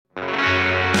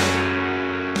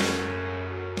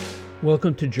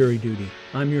Welcome to Jury Duty.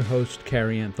 I'm your host,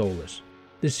 Carrie Antholis.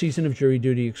 This season of Jury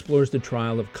Duty explores the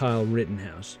trial of Kyle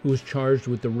Rittenhouse, who was charged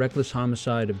with the reckless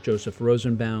homicide of Joseph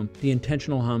Rosenbaum, the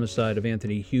intentional homicide of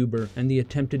Anthony Huber, and the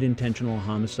attempted intentional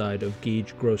homicide of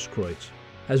Gage Grosskreutz.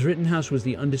 As Rittenhouse was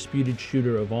the undisputed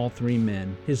shooter of all three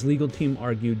men, his legal team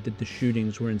argued that the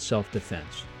shootings were in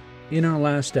self-defense. In our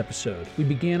last episode, we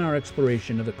began our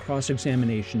exploration of the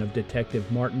cross-examination of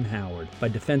Detective Martin Howard by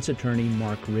defense attorney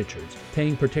Mark Richards,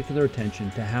 paying particular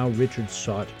attention to how Richards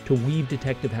sought to weave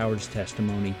Detective Howard's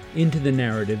testimony into the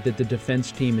narrative that the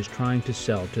defense team is trying to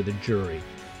sell to the jury.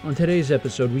 On today's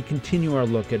episode, we continue our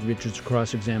look at Richards'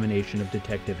 cross-examination of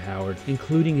Detective Howard,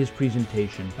 including his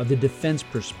presentation of the defense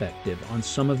perspective on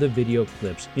some of the video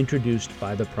clips introduced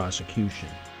by the prosecution.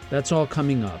 That's all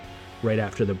coming up right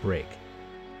after the break.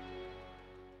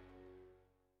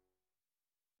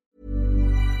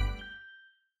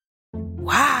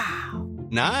 Wow.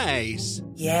 Nice.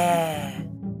 Yeah.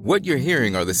 What you're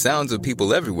hearing are the sounds of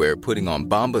people everywhere putting on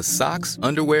Bombas socks,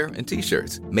 underwear, and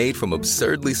T-shirts made from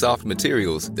absurdly soft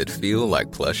materials that feel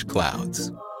like plush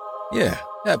clouds. Yeah,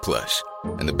 that plush.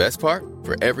 And the best part?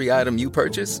 For every item you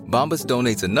purchase, Bombas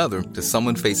donates another to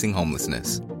someone facing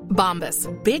homelessness. Bombas.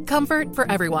 Big comfort for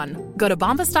everyone. Go to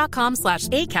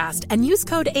bombas.com/ACAST and use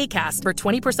code ACAST for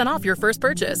 20% off your first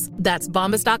purchase. That's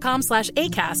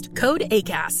bombas.com/ACAST. Code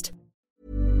ACAST.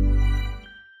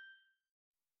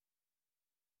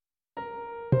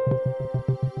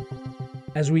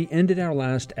 As we ended our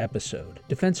last episode,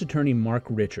 defense attorney Mark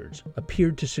Richards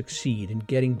appeared to succeed in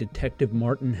getting Detective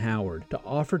Martin Howard to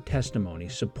offer testimony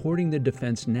supporting the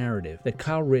defense narrative that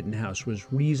Kyle Rittenhouse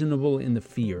was reasonable in the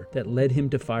fear that led him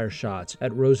to fire shots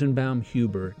at Rosenbaum,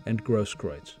 Huber, and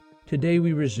Grosskreutz. Today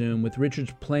we resume with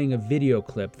Richards playing a video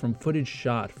clip from footage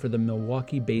shot for the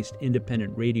Milwaukee-based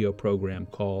independent radio program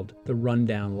called The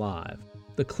Rundown Live.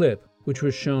 The clip, which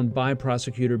was shown by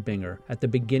Prosecutor Binger at the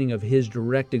beginning of his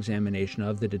direct examination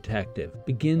of the detective,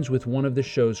 begins with one of the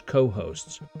show's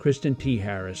co-hosts, Kristen T.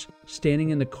 Harris, standing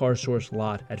in the CarSource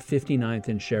lot at 59th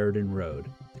and Sheridan Road.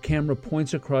 The camera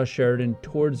points across Sheridan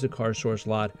towards the CarSource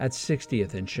lot at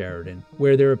 60th and Sheridan,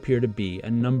 where there appear to be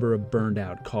a number of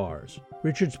burned-out cars.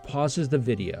 Richards pauses the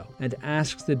video and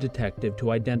asks the detective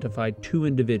to identify two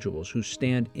individuals who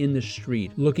stand in the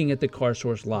street looking at the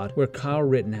CarSource lot where Kyle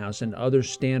Rittenhouse and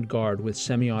others stand guard with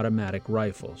semi-automatic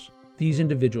rifles. These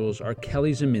individuals are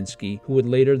Kelly Zeminski, who would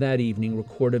later that evening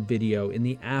record a video in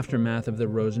the aftermath of the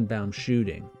Rosenbaum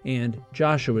shooting, and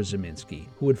Joshua Zeminski,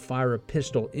 who would fire a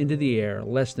pistol into the air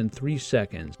less than 3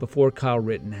 seconds before Kyle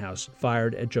Rittenhouse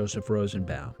fired at Joseph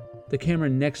Rosenbaum. The camera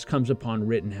next comes upon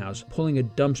Rittenhouse pulling a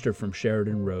dumpster from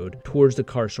Sheridan Road towards the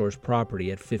CarSource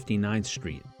property at 59th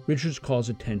Street. Richards calls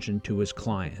attention to his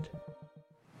client.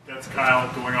 That's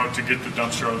Kyle going out to get the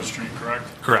dumpster out of the street, correct?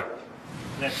 Correct.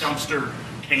 That dumpster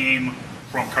came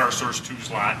from CarSource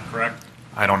 2's lot, correct?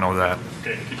 I don't know that.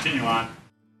 Okay, continue on.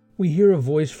 We hear a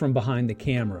voice from behind the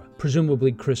camera,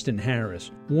 presumably Kristen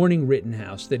Harris, warning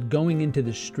Rittenhouse that going into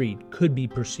the street could be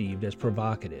perceived as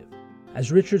provocative. As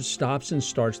Richards stops and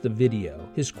starts the video,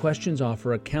 his questions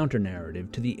offer a counter-narrative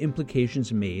to the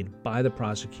implications made by the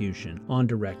prosecution on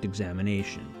direct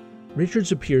examination.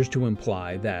 Richards appears to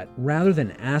imply that, rather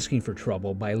than asking for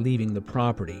trouble by leaving the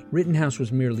property, Rittenhouse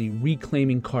was merely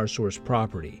reclaiming CarSource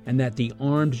property, and that the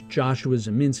armed Joshua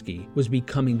Zeminski was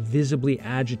becoming visibly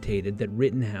agitated that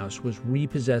Rittenhouse was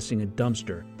repossessing a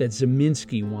dumpster that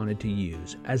Zeminski wanted to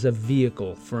use as a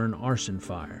vehicle for an arson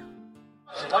fire.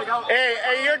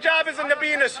 Hey, your job isn't to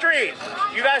be in the street.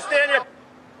 You guys stand here.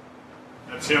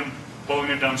 That's him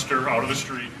pulling a dumpster out of the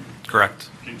street. Correct.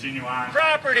 Continue on.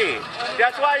 Property.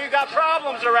 That's why you got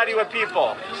problems already with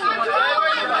people.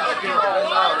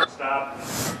 Stop.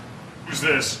 Who's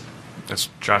this? That's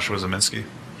Joshua Zeminski.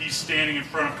 He's standing in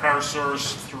front of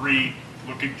CarSource 3,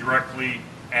 looking directly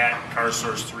at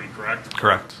CarSource 3, correct?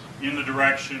 Correct. In the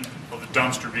direction of the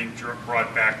dumpster being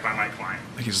brought back by my client.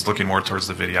 I think he's looking more towards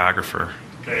the videographer.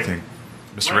 Okay. I think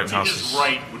Mr. Right Rittenhouse to his is...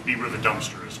 right would be where the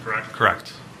dumpster is, correct?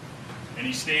 Correct. And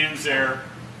he stands there,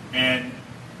 and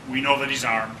we know that he's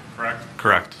armed, correct?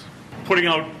 Correct. Putting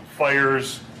out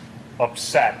fires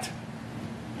upset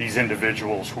these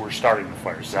individuals who are starting the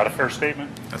fires. Is that a fair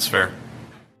statement? That's fair.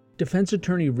 Defense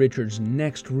attorney Richards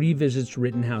next revisits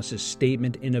Rittenhouse's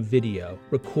statement in a video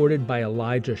recorded by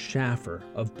Elijah Schaffer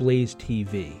of Blaze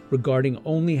TV regarding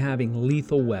only having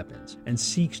lethal weapons and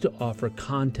seeks to offer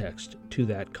context to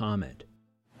that comment.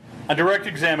 On direct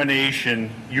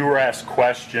examination, you were asked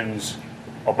questions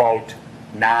about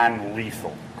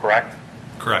non-lethal, correct?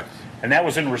 Correct. And that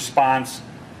was in response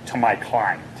to my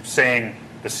client saying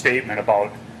the statement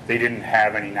about they didn't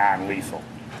have any non-lethal,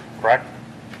 correct?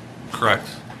 Correct.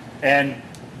 And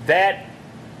that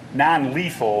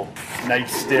non-lethal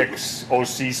nightsticks,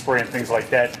 OC spray, and things like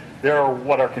that, there are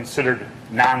what are considered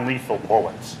non-lethal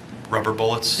bullets. Rubber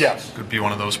bullets? Yes. Could be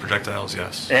one of those projectiles,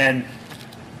 yes. And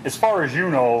as far as you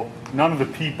know, none of the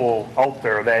people out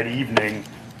there that evening,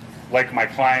 like my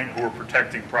client who were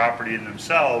protecting property and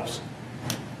themselves,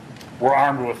 were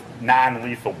armed with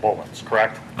non-lethal bullets,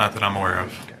 correct? Not that I'm aware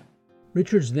of.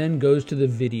 Richards then goes to the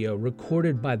video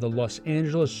recorded by the Los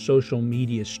Angeles social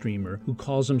media streamer who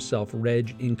calls himself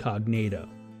Reg Incognito.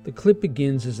 The clip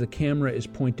begins as the camera is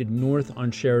pointed north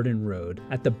on Sheridan Road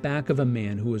at the back of a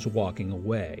man who is walking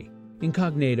away.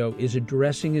 Incognito is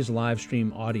addressing his live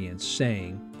stream audience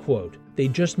saying, quote, "They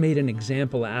just made an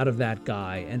example out of that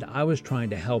guy and I was trying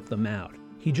to help them out.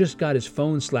 He just got his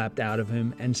phone slapped out of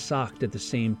him and socked at the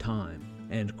same time,"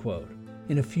 end quote.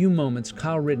 In a few moments,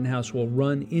 Kyle Rittenhouse will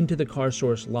run into the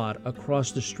CarSource lot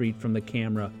across the street from the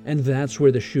camera, and that's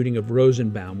where the shooting of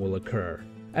Rosenbaum will occur.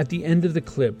 At the end of the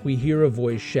clip, we hear a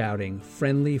voice shouting,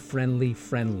 "Friendly, friendly,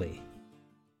 friendly."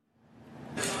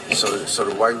 So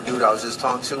the white dude I was just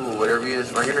talking to, or whatever he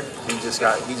is right here, he just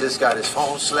got his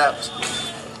phone slapped.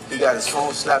 He got his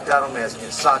phone slapped out of him and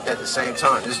socked at the same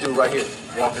time. This dude right here,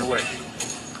 walking away.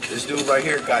 This dude right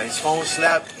here got his phone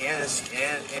slapped and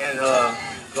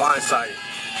blindsided.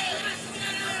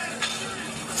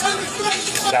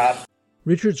 Stop.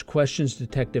 Richards questions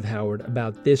Detective Howard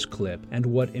about this clip and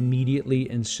what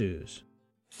immediately ensues.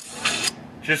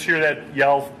 Just hear that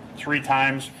yell 3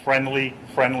 times, friendly,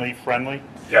 friendly, friendly?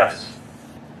 Yes.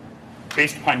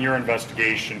 Based upon your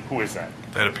investigation, who is that?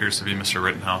 That appears to be Mr.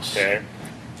 Rittenhouse. Okay.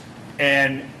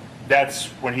 And that's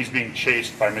when he's being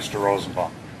chased by Mr.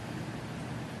 Rosenbaum.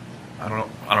 I don't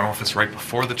know if it's right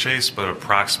before the chase, but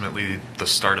approximately the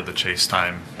start of the chase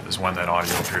time is when that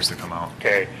audio appears to come out.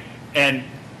 Okay. And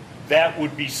that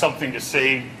would be something to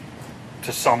say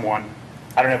to someone,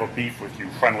 "I don't have a beef with you,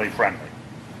 friendly, friendly."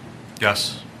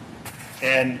 Yes.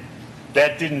 And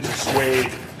that didn't dissuade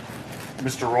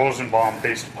Mr. Rosenbaum,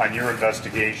 based upon your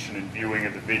investigation and viewing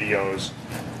of the videos,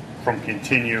 from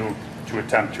continue to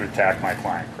attempt to attack my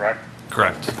client, correct?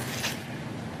 Correct.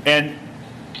 And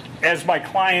as my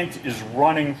client is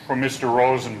running from Mr.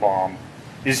 Rosenbaum,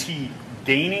 is he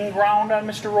gaining ground on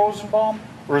Mr. Rosenbaum,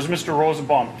 or is Mr.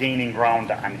 Rosenbaum gaining ground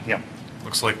on him?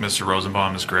 Looks like Mr.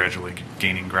 Rosenbaum is gradually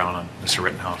gaining ground on Mr.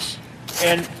 Rittenhouse.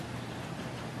 And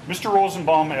Mr.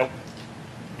 Rosenbaum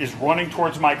is running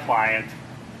towards my client,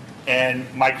 and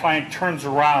my client turns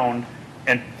around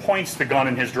and points the gun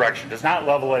in his direction, does not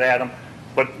level it at him,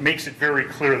 but makes it very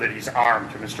clear that he's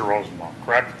armed to Mr. Rosenbaum,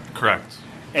 correct? Correct.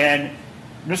 And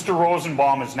Mr.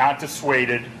 Rosenbaum is not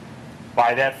dissuaded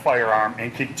by that firearm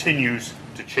and continues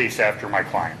to chase after my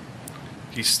client.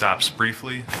 He stops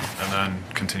briefly and then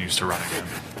continues to run again.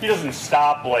 He doesn't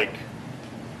stop like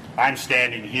I'm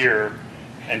standing here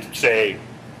and say,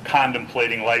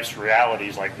 contemplating life's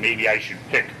realities, like maybe I should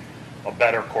pick a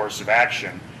better course of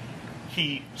action.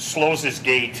 He slows his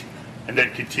gait and then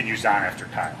continues on after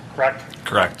Kyle, correct?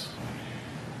 Correct.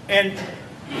 And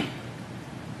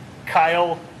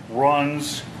Kyle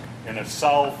runs in a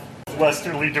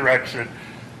southwesterly direction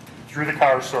through the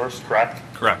CarSource, correct?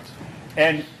 Correct.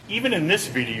 And even in this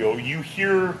video, you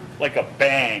hear like a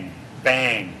bang,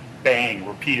 bang, bang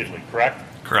repeatedly, correct?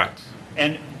 Correct.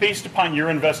 And based upon your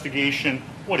investigation,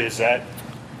 what is that?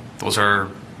 Those are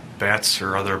bats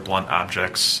or other blunt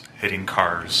objects hitting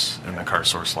cars in the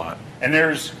CarSource lot. And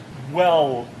there's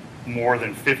well more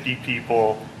than 50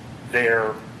 people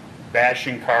there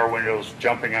bashing car windows,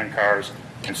 jumping on cars,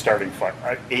 and starting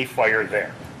a fire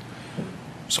there.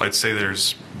 So I'd say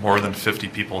there's more than 50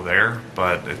 people there,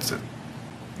 but it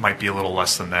might be a little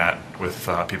less than that with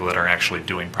people that are actually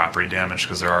doing property damage,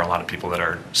 because there are a lot of people that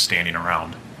are standing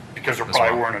around. Because there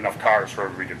probably weren't enough cars for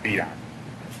everybody to beat on.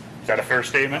 Is that a fair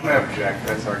statement? I object.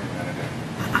 That's argumentative.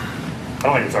 I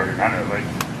don't think it's argumentative.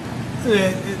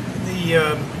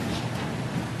 The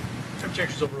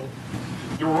objection's overruled.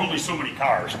 There were only so many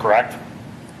cars, correct?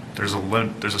 There's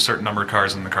a certain number of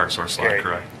cars in the CarSource lot, Okay.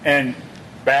 correct? And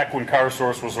back when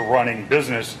CarSource was a running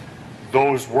business,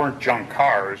 those weren't junk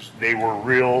cars. They were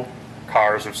real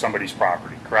cars of somebody's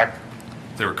property, correct?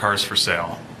 They were cars for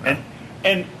sale.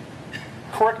 And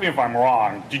correct me if I'm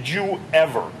wrong, did you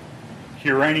ever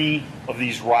hear any of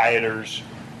these rioters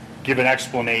give an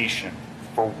explanation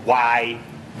for why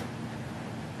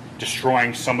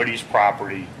destroying somebody's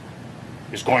property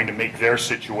is going to make their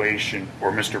situation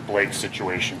or Mr. Blake's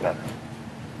situation better?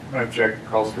 I object.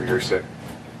 Calls for hearsay.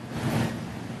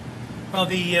 Well,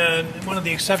 one of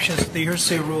the exceptions to the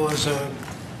hearsay rule is a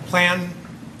plan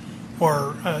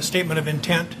or a statement of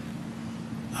intent.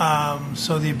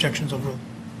 So the objection's overruled.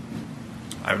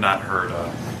 I've not heard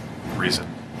reason.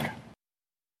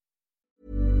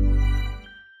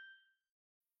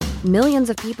 Millions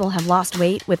of people have lost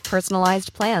weight with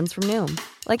personalized plans from Noom.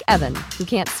 Like Evan, who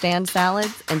can't stand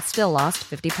salads and still lost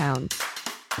 50 pounds.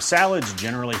 Salads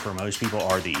generally for most people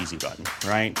are the easy button,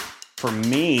 right? For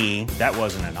me, that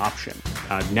wasn't an option.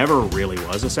 I never really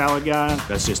was a salad guy.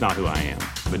 That's just not who I am.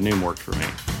 But Noom worked for me.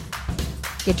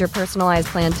 Get your personalized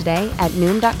plan today at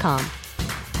Noom.com.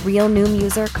 Real Noom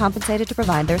user compensated to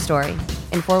provide their story.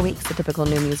 In 4 weeks, the typical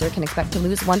Noom user can expect to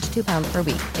lose 1 to 2 pounds per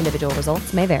week. Individual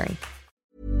results may vary.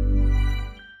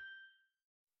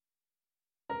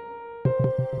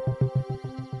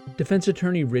 Defense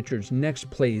attorney Richards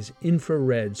next plays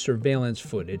infrared surveillance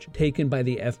footage taken by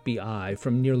the FBI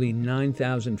from nearly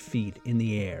 9,000 feet in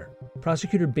the air.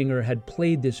 Prosecutor Binger had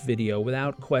played this video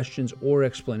without questions or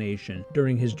explanation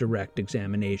during his direct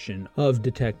examination of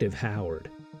Detective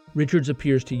Howard. Richards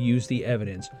appears to use the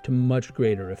evidence to much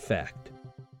greater effect.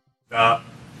 As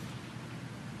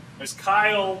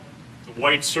Kyle, the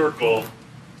white circle,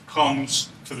 comes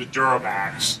to the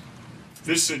Duramax,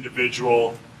 this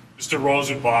individual, Mr.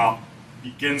 Rosenbaum,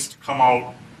 begins to come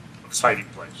out of his hiding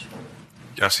place.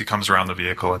 Yes, he comes around the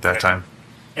vehicle at that time.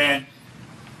 And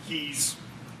he's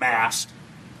masked.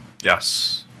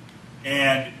 Yes.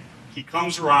 And he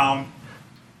comes around,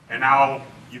 and now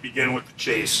you begin with the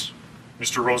chase,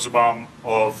 Mr. Rosenbaum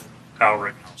of Kyle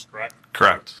Rittenhouse, correct?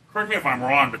 Correct. Correct me if I'm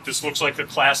wrong, but this looks like a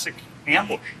classic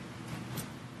ambush.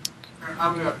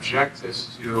 I'm going to object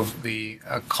this to the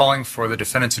calling for the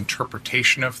defendant's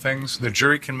interpretation of things. The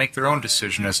jury can make their own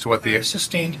decision as to what the...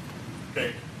 Sustained.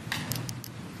 Okay.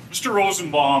 Mr.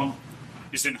 Rosenbaum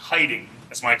is in hiding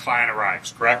as my client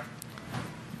arrives, correct?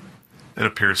 It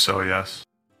appears so, yes.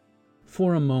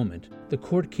 For a moment, the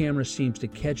court camera seems to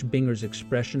catch Binger's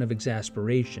expression of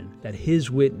exasperation that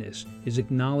his witness is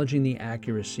acknowledging the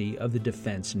accuracy of the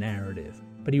defense narrative.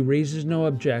 But he raises no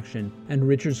objection, and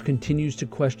Richards continues to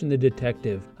question the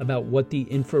detective about what the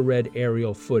infrared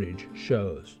aerial footage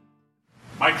shows.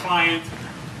 My client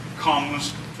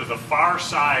comes to the far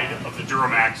side of the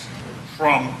Duramax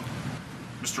from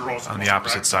Mr. Rosenbaum. On the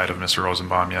opposite correct? side of Mr.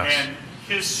 Rosenbaum, yes. And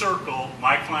his circle,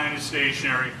 my client is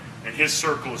stationary, and his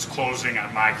circle is closing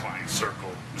on my client's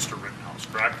circle, Mr. Rittenhouse,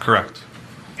 correct? Correct.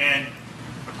 And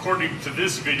according to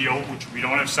this video, which we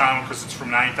don't have sound because it's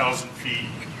from 9,000 feet,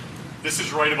 this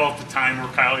is right about the time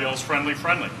where Kyle yells, friendly,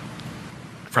 friendly.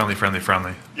 Friendly, friendly,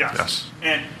 friendly. Yes. Yes.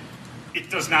 And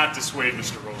it does not dissuade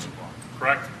Mr. Rosenbaum,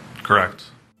 correct? Correct.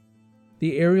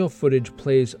 The aerial footage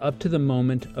plays up to the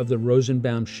moment of the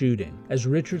Rosenbaum shooting as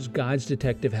Richards guides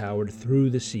Detective Howard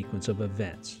through the sequence of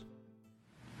events.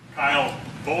 Kyle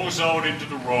goes out into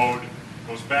the road,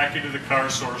 goes back into the car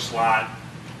source lot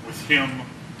with him,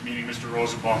 meaning Mr.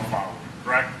 Rosenbaum, following,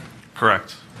 correct?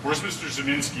 Correct. Where's Mr.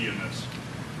 Zeminski in this?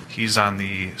 He's on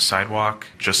the sidewalk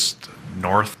just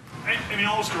north. I mean,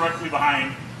 almost directly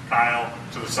behind Kyle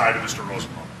to the side of Mr.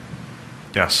 Rosenbaum.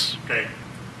 Yes. Okay.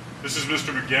 This is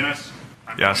Mr. McGinnis.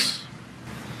 Yes.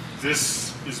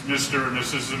 This is Mr. and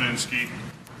Mrs. Zeminski.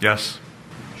 Yes.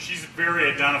 She's very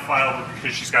identifiable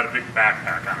because she's got a big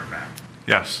backpack on her back.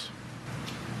 Yes.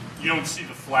 You don't see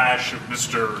the flash of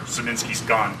Mr. Zeminski's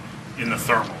gun in the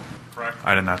thermal, correct?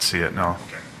 I did not see it, no.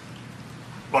 Okay.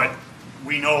 But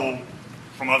we know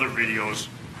from other videos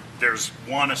there's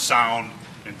one a sound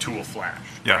and two a flash.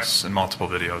 Yes, in multiple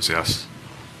videos, yes.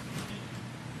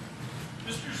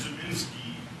 Mr.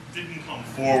 Zeminski didn't come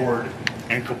forward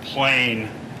and complain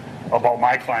about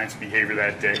my client's behavior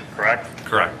that day, correct?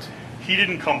 Correct. He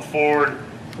didn't come forward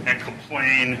and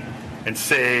complain and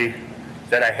say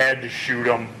that I had to shoot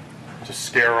him to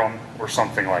scare him or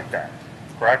something like that,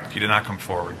 correct? He did not come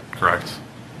forward, correct.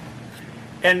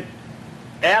 And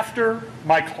after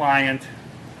my client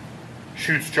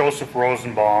shoots Joseph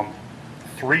Rosenbaum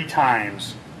 3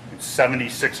 times in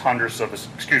 76 hundredths of a,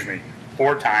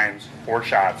 4 times, 4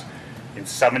 shots in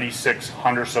 76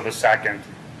 hundredths of a second,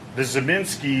 the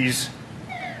Zeminskis,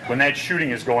 when that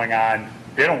shooting is going on,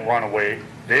 they don't run away,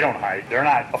 they don't hide, they're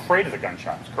not afraid of the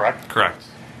gunshots, correct? Correct.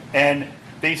 And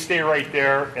they stay right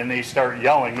there and they start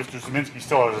yelling. Mr. Zeminski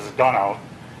still has his gun out.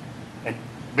 And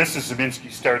Mrs.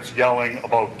 Zeminski starts yelling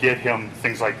about get him,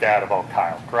 things like that about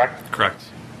Kyle, correct? Correct.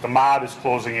 The mob is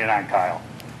closing in on Kyle.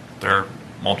 There are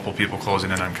multiple people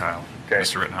closing in on Kyle, Okay.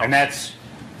 Mr. Rittenhouse. And that's,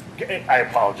 I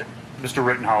apologize, Mr.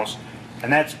 Rittenhouse.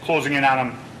 And that's closing in on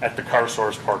him at the car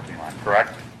source parking lot,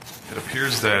 correct? It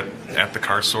appears that at the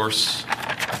car source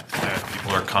that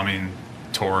people are coming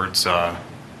towards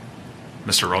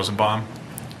Mr. Rosenbaum.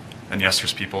 And yes,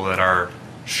 there's people that are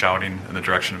shouting in the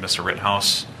direction of Mr.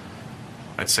 Rittenhouse.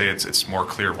 I'd say it's more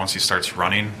clear once he starts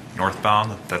running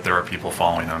northbound that there are people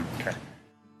following him. Okay.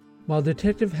 While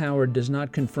Detective Howard does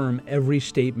not confirm every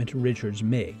statement Richards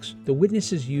makes, the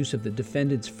witness's use of the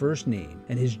defendant's first name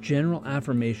and his general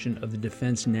affirmation of the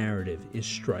defense narrative is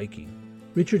striking.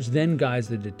 Richards then guides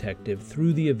the detective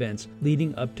through the events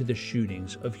leading up to the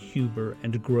shootings of Huber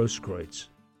and Grosskreutz.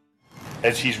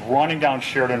 As he's running down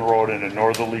Sheridan Road in a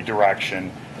northerly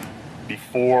direction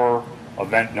before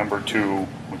event number 2,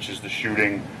 which is the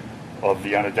shooting of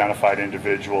the unidentified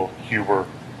individual, Huber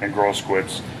and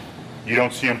Grosskreutz, you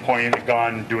don't see him pointing the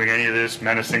gun, doing any of this,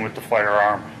 menacing with the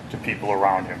firearm to people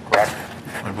around him, correct?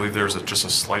 I believe there was just a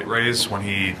slight raise when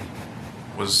he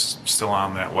was still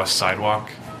on that west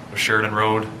sidewalk of Sheridan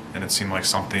Road, and it seemed like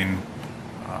something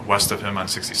west of him on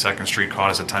 62nd Street caught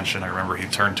his attention. I remember he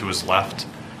turned to his left.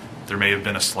 There may have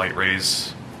been a slight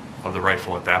raise of the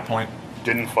rifle at that point.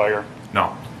 Didn't fire?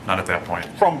 No, not at that point.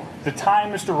 From the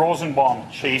time Mr. Rosenbaum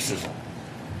chases him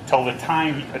till the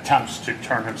time he attempts to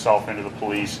turn himself into the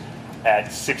police at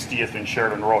 60th and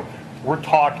Sheridan Road, we're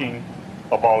talking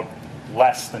about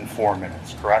less than 4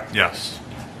 minutes, correct? Yes.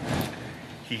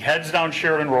 He heads down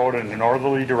Sheridan Road in a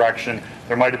northerly direction.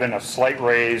 There might have been a slight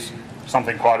raise.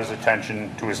 Something caught his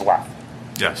attention to his left.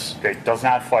 Yes. Okay, does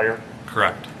not fire.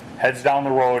 Correct. Heads down the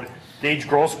road. Gage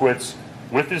Grosskreutz,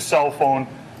 with his cell phone,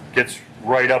 gets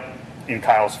right up in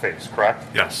Kyle's face, correct?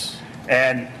 Yes.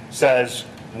 And says,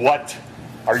 "What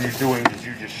are you doing? Did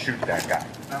you just shoot that guy?"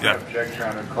 Yeah. Object, Your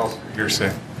Honor. Calls for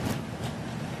hearsay.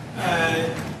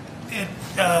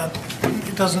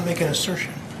 It doesn't make an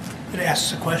assertion. It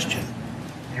asks a question.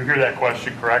 You hear that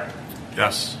question, correct?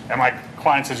 Yes. And my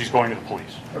client says he's going to the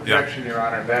police. Objection, Your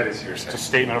Honor. That is hearsay. It's a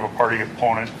statement of a party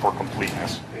opponent for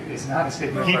completeness. It's not a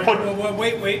statement He of put.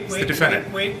 Wait. the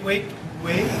defendant. Wait.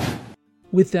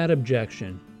 With that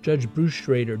objection, Judge Bruce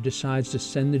Schrader decides to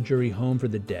send the jury home for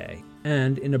the day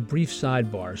and, in a brief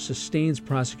sidebar, sustains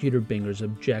Prosecutor Binger's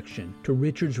objection to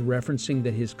Richards referencing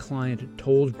that his client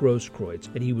told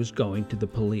Grosskreutz that he was going to the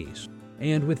police.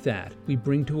 And with that, we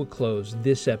bring to a close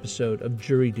this episode of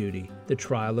Jury Duty, the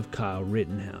trial of Kyle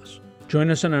Rittenhouse. Join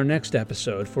us on our next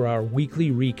episode for our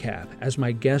weekly recap, as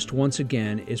my guest once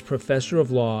again is Professor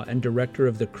of Law and Director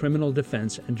of the Criminal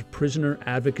Defense and Prisoner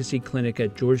Advocacy Clinic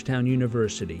at Georgetown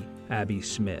University, Abby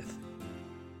Smith.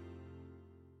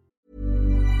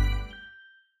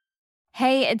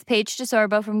 Hey, it's Paige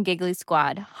DeSorbo from Giggly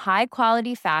Squad. High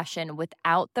quality fashion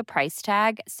without the price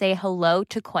tag. Say hello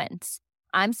to Quince.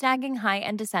 I'm snagging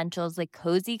high-end essentials like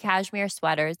cozy cashmere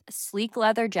sweaters, sleek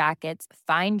leather jackets,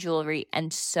 fine jewelry,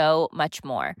 and so much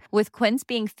more. With Quince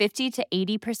being 50 to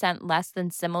 80% less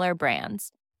than similar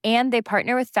brands. And they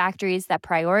partner with factories that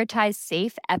prioritize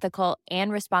safe, ethical,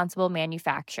 and responsible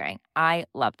manufacturing. I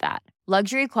love that.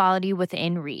 Luxury quality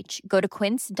within reach. Go to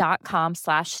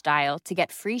quince.com/style to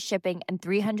get free shipping and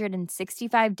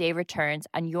 365-day returns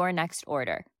on your next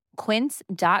order.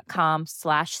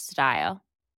 Quince.com/style.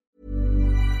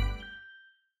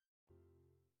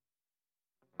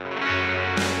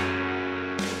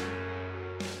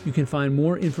 You can find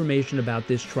more information about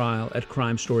this trial at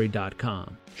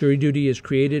crimestory.com. Jury Duty is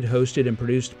created, hosted, and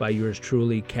produced by yours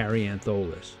truly, Carrie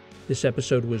Antholis. This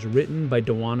episode was written by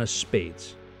Dawana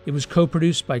Spates. It was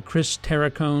co-produced by Chris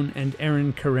Terracone and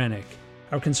Erin Karenik.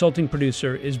 Our consulting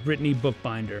producer is Brittany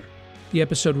Bookbinder. The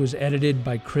episode was edited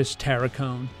by Chris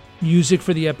Terracone. Music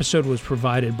for the episode was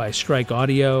provided by Strike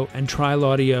Audio, and Trial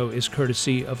Audio is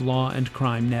courtesy of Law and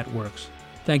Crime Networks.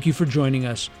 Thank you for joining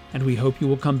us, and we hope you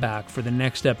will come back for the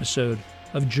next episode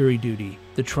of Jury Duty,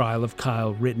 the trial of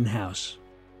Kyle Rittenhouse.